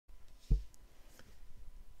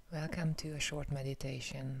Welcome to a short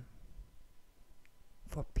meditation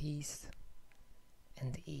for peace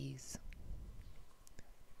and ease.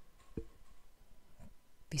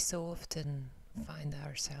 We so often find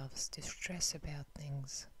ourselves to stress about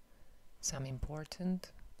things, some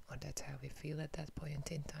important, or that's how we feel at that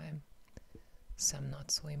point in time, some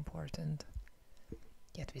not so important,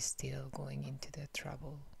 yet we're still going into the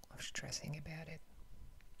trouble of stressing about it.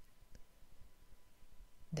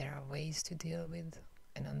 There are ways to deal with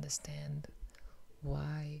and understand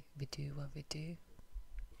why we do what we do,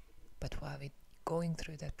 but while we're going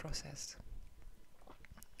through that process,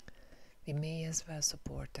 we may as well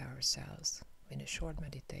support ourselves with a short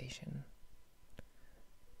meditation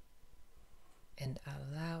and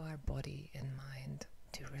allow our body and mind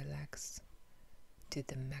to relax to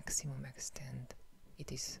the maximum extent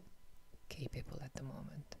it is capable at the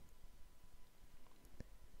moment.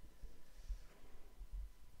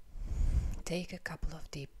 Take a couple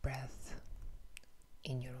of deep breaths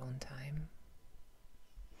in your own time.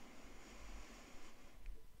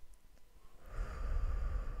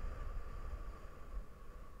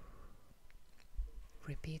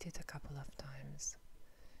 Repeat it a couple of times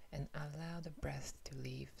and allow the breath to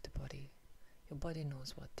leave the body. Your body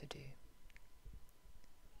knows what to do.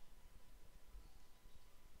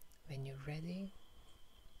 When you're ready,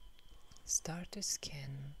 start to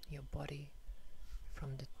scan your body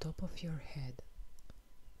from the top of your head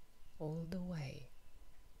all the way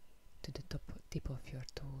to the tip of your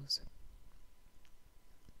toes.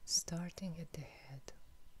 Starting at the head,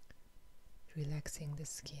 relaxing the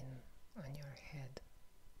skin on your head,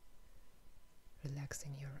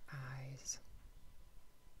 relaxing your eyes.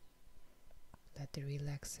 Let the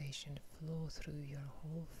relaxation flow through your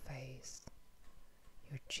whole face,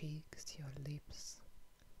 your cheeks, your lips,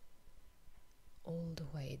 all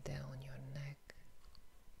the way down your neck,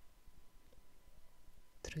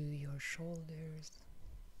 through your shoulders.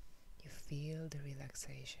 You feel the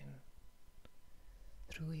relaxation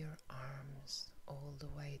through your arms, all the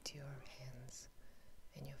way to your hands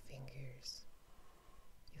and your fingers.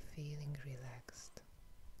 You're feeling relaxed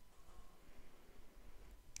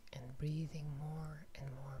and breathing more and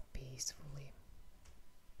more peacefully.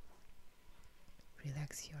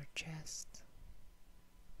 Relax your chest,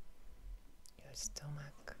 your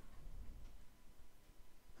stomach,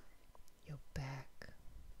 your back,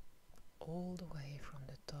 all the way from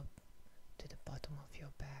the top to the bottom of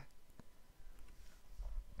your back.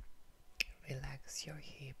 Relax your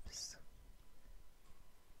hips,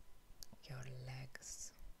 your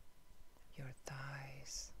legs, your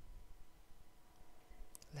thighs.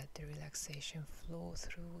 Let the relaxation flow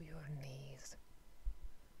through your knees,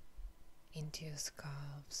 into your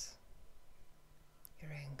calves,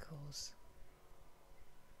 your ankles,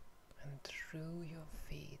 and through your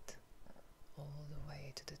feet, all the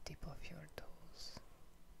way to the tip of your toes.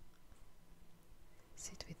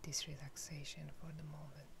 Sit with this relaxation for the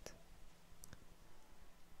moment.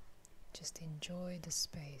 Just enjoy the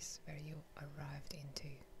space where you arrived into.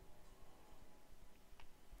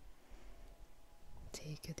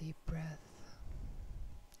 Take a deep breath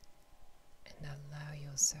and allow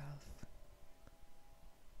yourself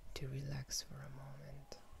to relax for a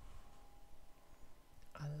moment.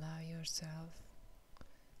 Allow yourself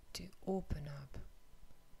to open up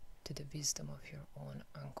to the wisdom of your own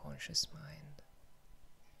unconscious mind.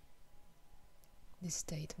 This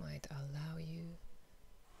state might allow you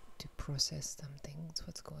to process some things,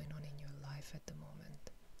 what's going on in your life at the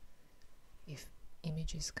moment. If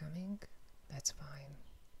image is coming, that's fine.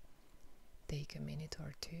 Take a minute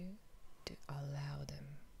or two to allow them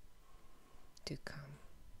to come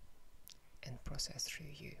and process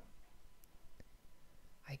through you.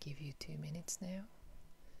 I give you 2 minutes now,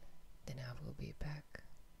 then I will be back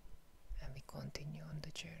and we continue on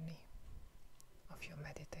the journey of your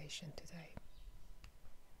meditation today.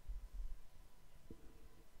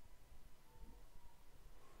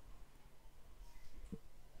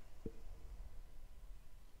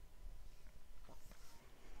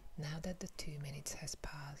 Now that the 2 minutes has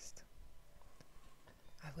passed,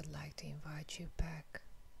 I would like to invite you back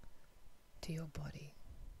to your body.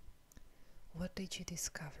 What did you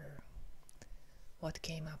discover? What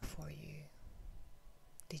came up for you?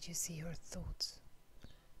 Did you see your thoughts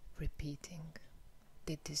repeating?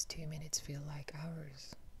 Did these 2 minutes feel like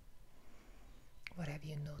hours? What have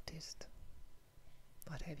you noticed?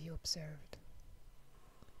 What have you observed?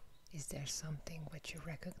 Is there something which you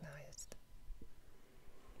recognized?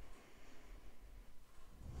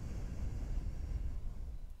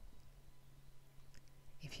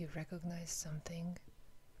 If you recognize something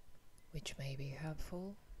which may be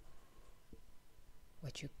helpful,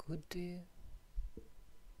 what you could do,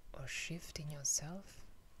 or shift in yourself,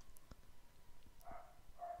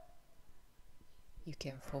 you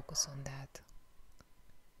can focus on that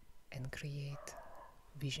and create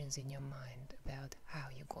visions in your mind about how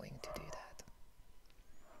you're going to do that.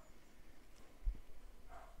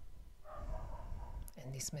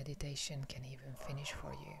 And this meditation can even finish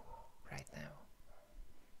for you right now.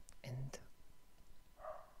 And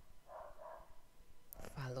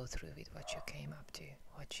follow through with what you came up to,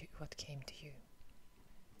 what came to you.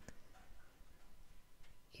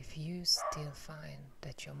 If you still find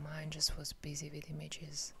that your mind just was busy with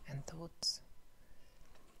images and thoughts,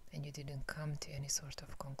 and you didn't come to any sort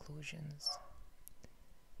of conclusions,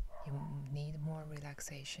 you need more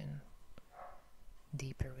relaxation,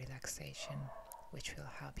 deeper relaxation, which will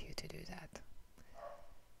help you to do that.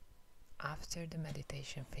 After the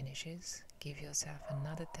meditation finishes, give yourself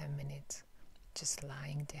another 10 minutes just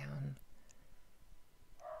lying down,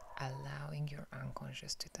 allowing your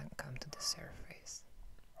unconscious to come to the surface.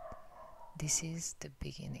 This is the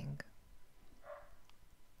beginning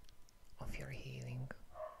of your healing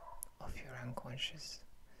of your unconscious.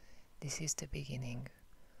 This is the beginning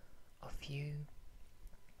of you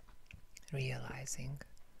realizing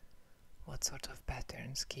what sort of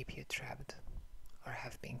patterns keep you trapped or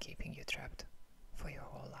have been keeping you trapped for your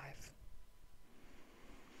whole life.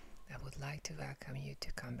 I would like to welcome you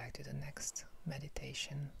to come back to the next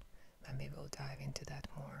meditation when we will dive into that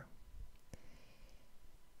more.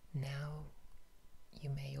 Now you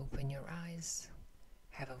may open your eyes,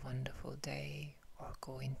 have a wonderful day, or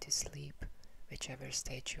go into sleep, whichever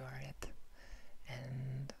state you are at,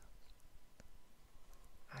 and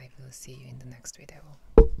I will see you in the next video.